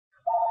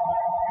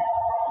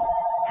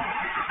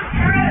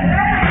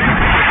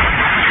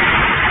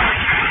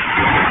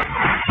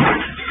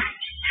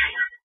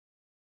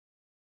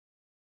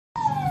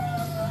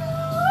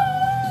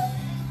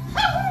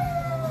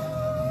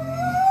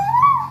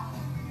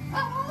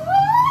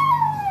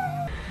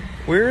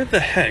Where the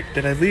heck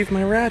did I leave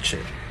my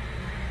ratchet?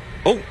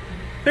 Oh,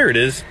 there it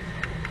is.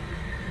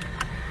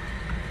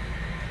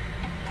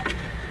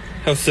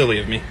 How silly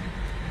of me.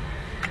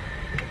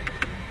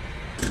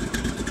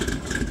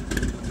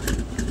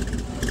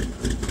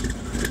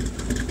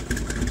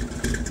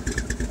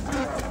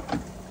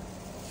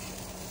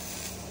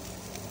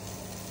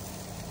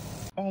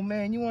 Oh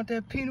man, you want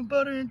that peanut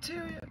butter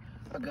interior?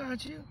 I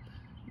got you.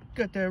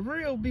 Got that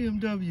real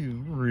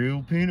BMW,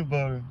 real peanut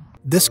butter.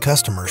 This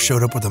customer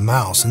showed up with a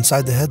mouse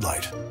inside the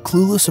headlight,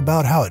 clueless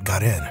about how it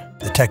got in.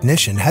 The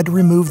technician had to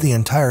remove the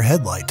entire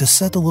headlight to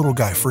set the little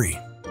guy free.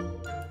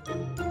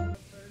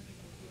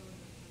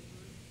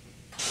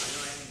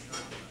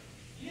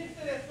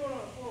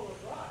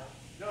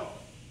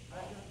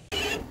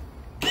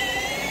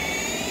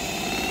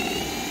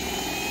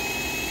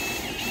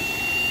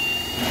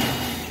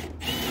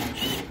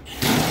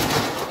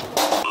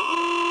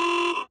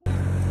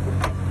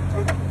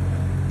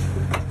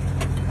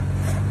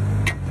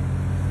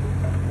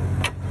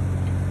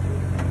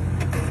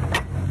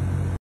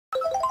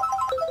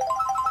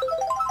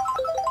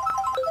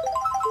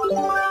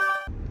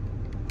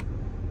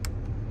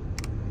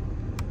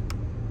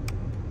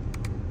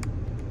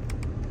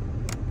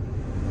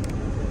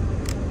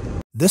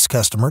 This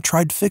customer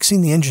tried fixing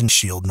the engine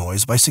shield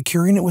noise by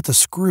securing it with a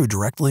screw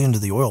directly into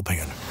the oil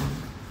pan.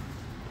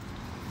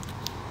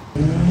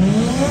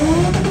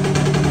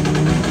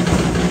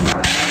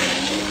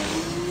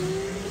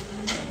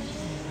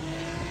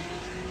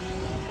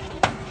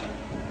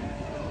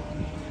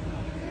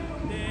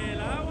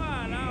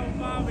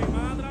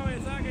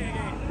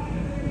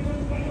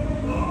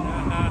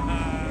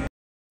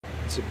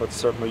 It's about to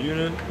start my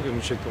unit. I'm gonna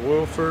check the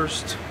oil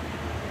first.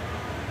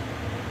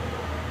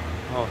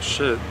 Oh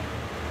shit.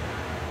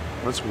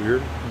 That's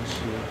weird. Let's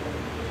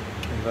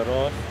turn that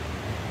off.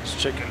 Let's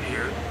check in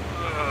here.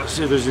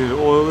 See if there's any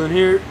oil in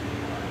here.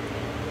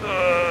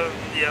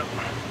 Yep.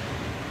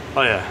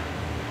 Oh yeah.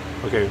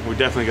 Okay, we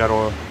definitely got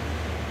oil.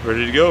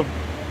 Ready to go.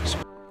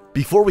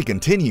 Before we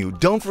continue,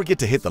 don't forget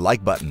to hit the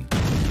like button.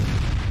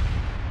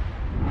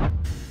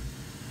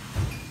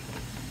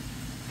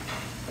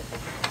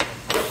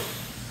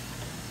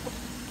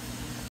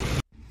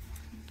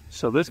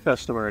 So this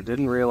customer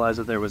didn't realize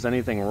that there was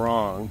anything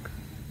wrong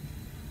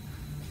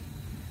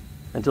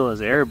until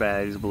his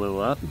airbags blew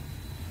up,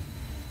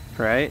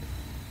 right?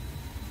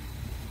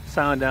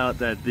 Found out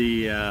that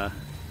the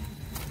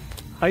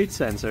height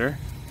sensor,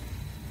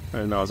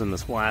 or no, it's in the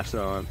splash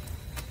zone,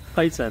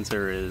 height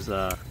sensor is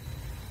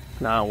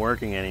not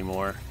working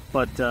anymore.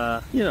 But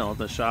you know,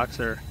 the shocks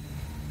are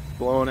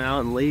blown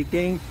out and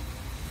leaking,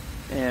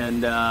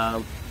 and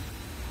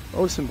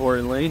most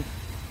importantly,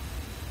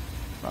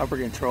 upper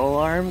control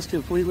arm's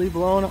completely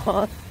blown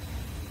off.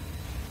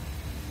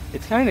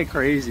 It's kind of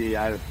crazy.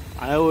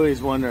 I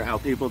always wonder how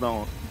people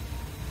don't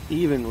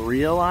even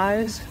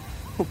realize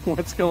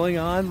what's going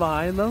on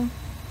behind them.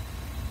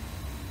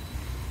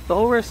 The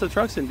whole rest of the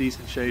truck's in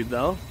decent shape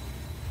though.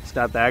 It's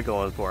got that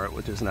going for it,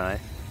 which is nice.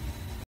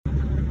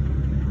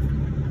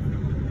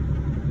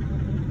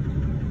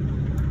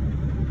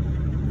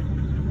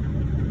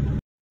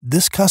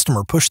 This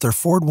customer pushed their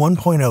Ford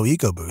 1.0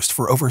 EcoBoost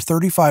for over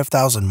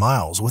 35,000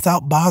 miles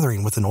without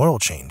bothering with an oil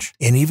change,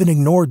 and even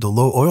ignored the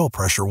low oil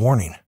pressure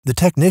warning. The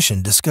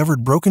technician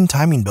discovered broken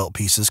timing belt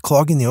pieces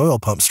clogging the oil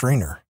pump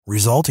strainer,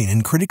 resulting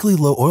in critically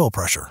low oil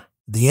pressure.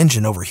 The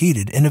engine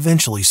overheated and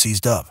eventually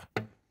seized up.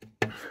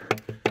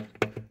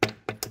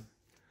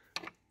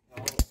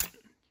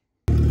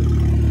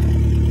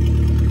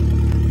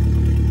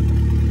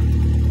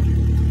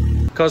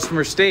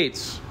 Customer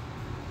states,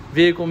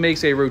 vehicle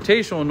makes a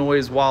rotational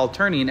noise while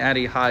turning at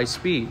a high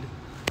speed.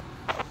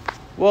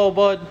 Well,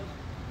 bud,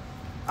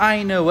 I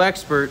ain't no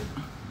expert,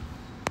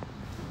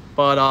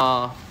 but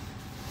I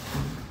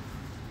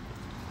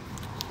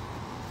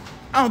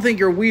don't think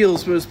your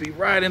wheel's supposed to be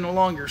riding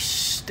along your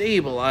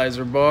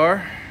stabilizer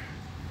bar.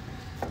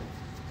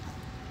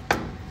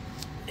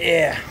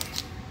 Yeah.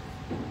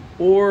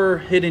 Or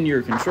hitting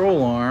your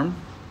control arm.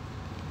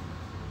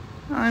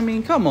 I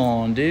mean, come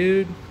on,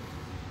 dude.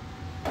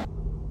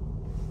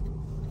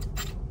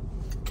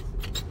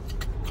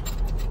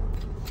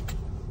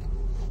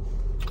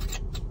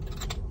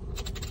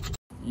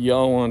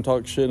 Y'all want to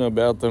talk shit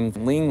about them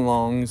ling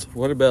longs?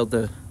 What about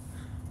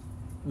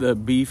the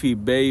beefy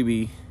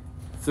baby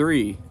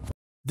 3?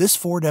 This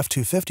Ford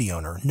F-250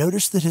 owner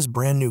noticed that his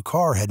brand new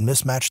car had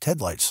mismatched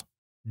headlights.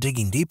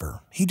 Digging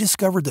deeper, he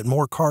discovered that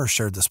more cars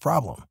shared this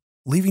problem,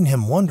 leaving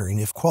him wondering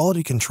if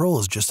quality control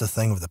is just a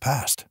thing of the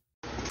past.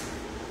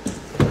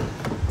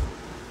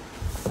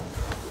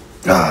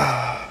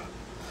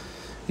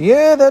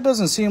 Yeah, that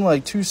doesn't seem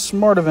like too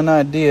smart of an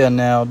idea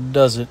now,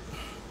 does it?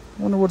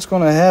 Wonder what's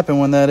going to happen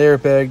when that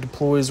airbag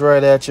deploys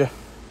right at you.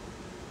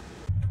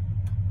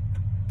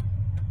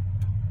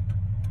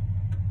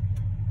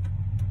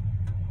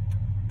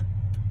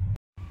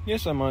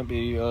 Guess I might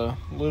be a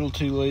little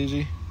too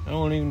lazy. I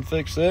won't even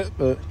fix that,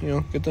 but you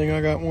know, good thing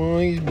I got one of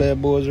these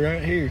bad boys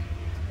right here.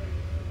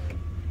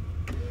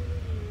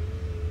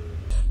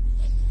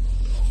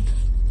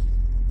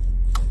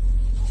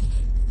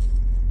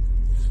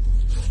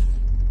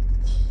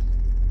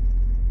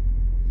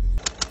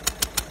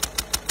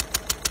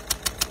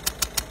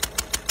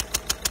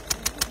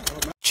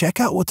 Check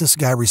out what this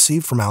guy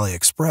received from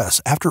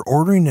AliExpress after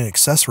ordering an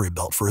accessory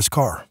belt for his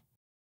car.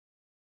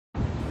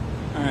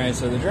 Alright,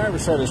 so the driver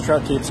said his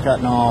truck keeps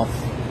cutting off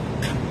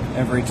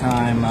every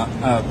time,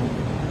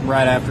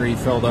 right after he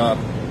filled up.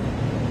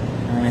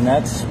 I mean,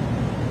 that's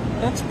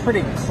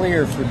pretty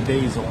clear for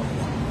diesel.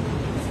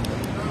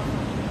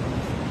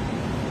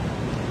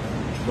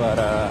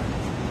 But,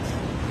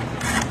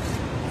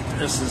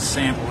 this is a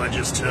sample I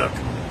just took.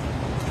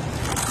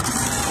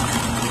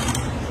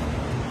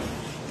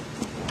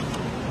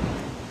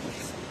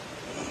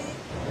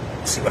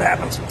 Let's see what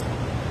happens.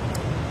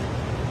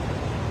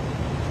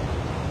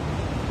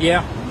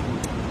 Yeah,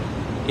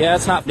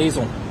 it's not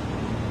diesel.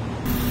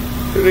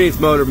 Who needs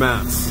motor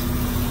mounts?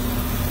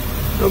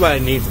 Nobody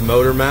needs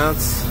motor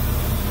mounts.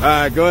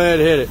 Alright, go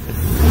ahead and hit it.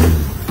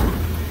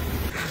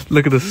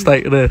 Look at the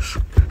state of this.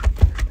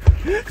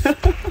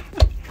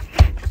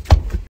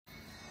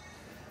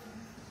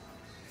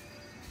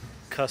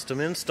 Custom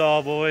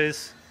install,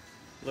 boys.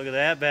 Look at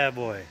that bad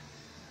boy.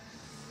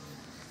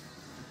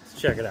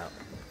 Let's check it out.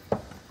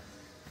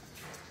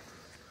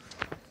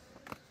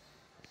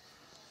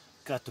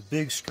 Got the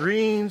big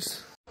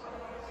screens.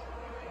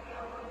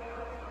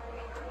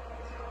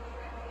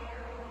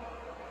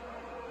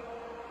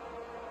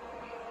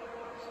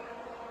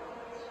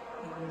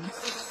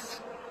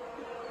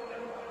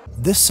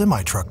 This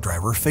semi-truck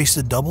driver faced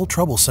a double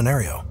trouble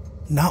scenario.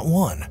 Not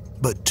one,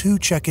 but two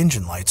check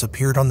engine lights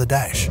appeared on the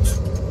dash.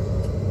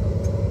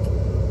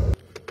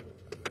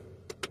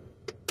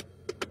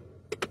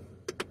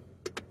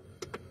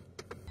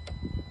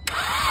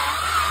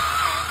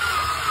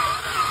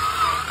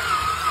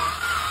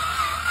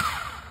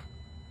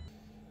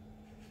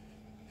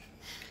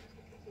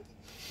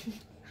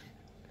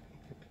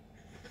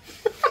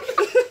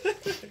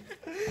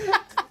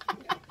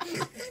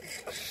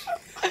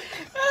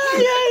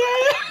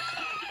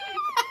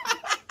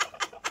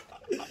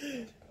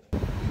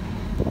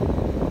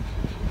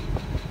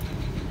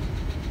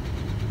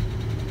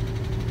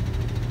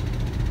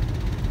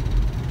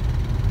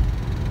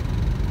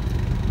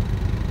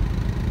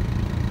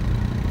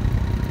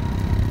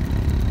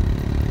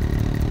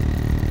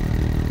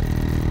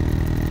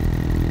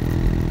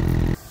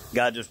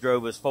 Guy just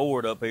drove his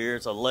Ford up here.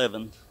 It's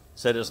 11.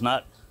 Said it's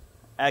not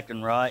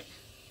acting right.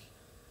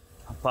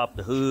 I popped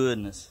the hood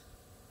and it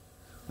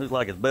looks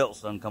like his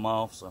belt's done come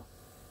off. So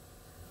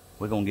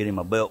we're gonna get him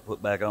a belt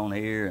put back on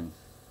here and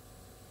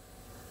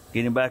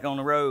get him back on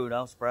the road.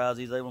 I was surprised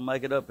he's able to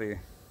make it up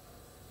here.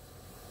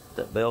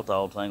 That belt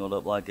all tangled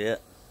up like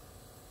that.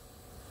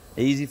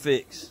 Easy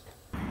fix.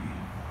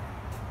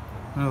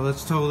 Now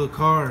let's tow the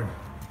car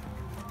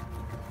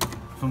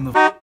from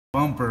the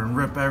bumper and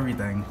rip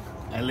everything.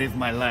 I live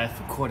my life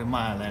a quarter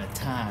mile at a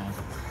time.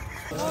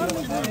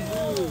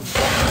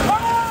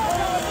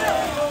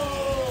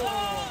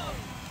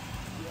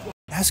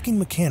 Asking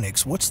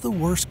mechanics what's the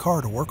worst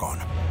car to work on.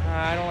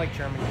 I don't like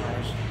German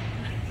cars.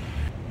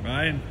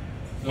 Ryan,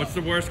 what's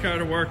the worst car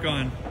to work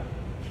on?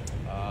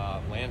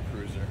 Land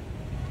Cruiser.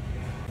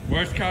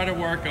 Worst car to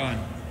work on?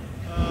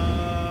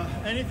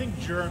 Anything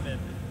German.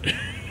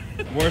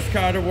 Worst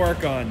car to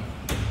work on?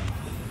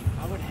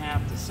 I would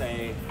have to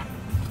say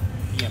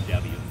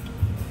BMW.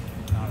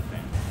 Not a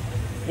fan.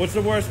 What's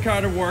the worst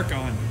car to work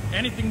on?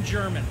 Anything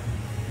German.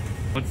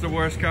 What's the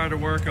worst car to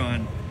work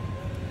on?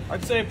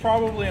 I'd say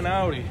probably an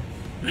Audi.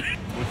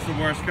 What's the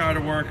worst car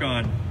to work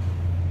on?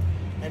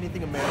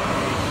 Anything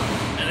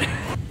American.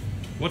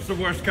 What's the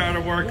worst car to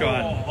work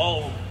on?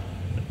 Oh.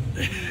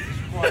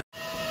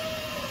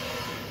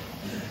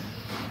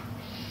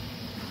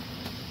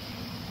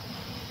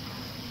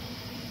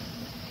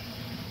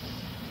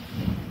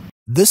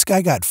 This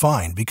guy got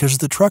fined because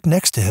the truck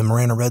next to him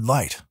ran a red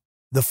light.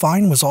 The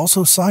fine was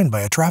also signed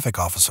by a traffic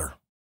officer.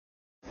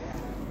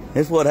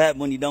 This is what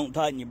happens when you don't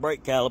tighten your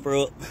brake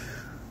caliper up.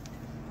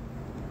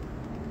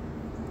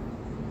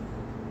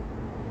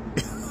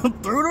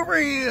 Through the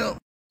rim.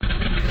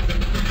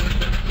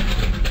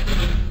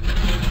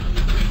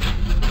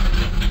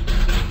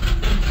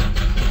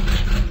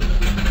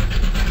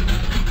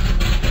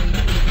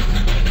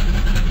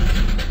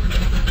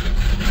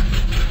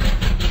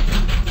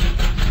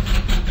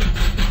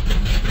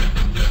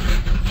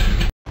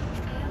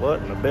 What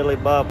in the Billy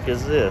Bob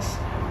is this?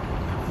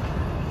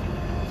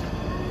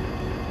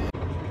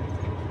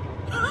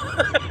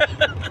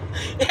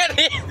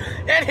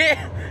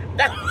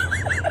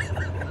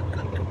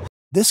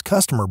 This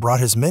customer brought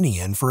his Mini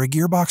in for a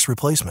gearbox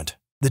replacement.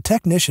 The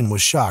technician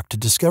was shocked to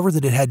discover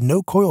that it had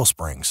no coil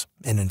springs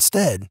and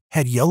instead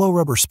had yellow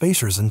rubber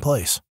spacers in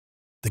place.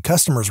 The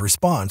customer's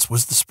response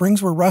was the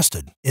springs were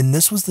rusted and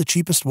this was the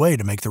cheapest way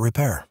to make the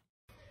repair.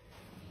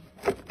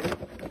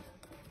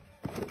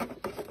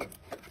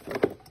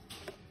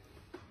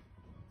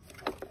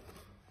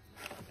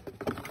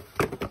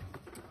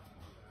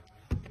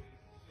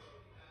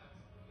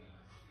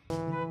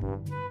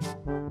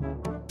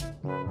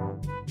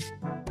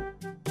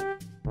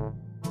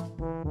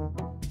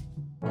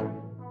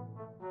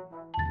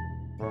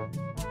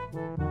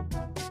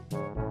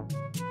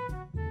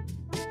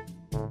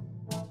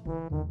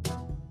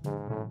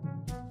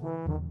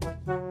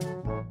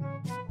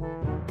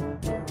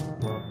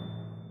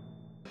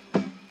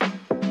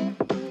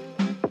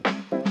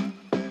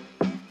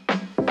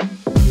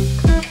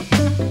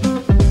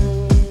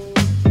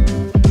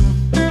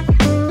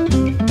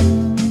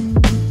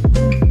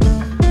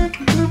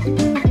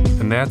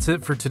 that's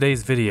it for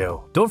today's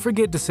video. Don't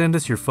forget to send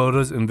us your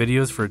photos and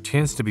videos for a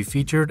chance to be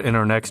featured in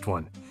our next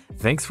one.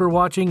 Thanks for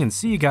watching and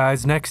see you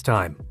guys next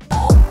time.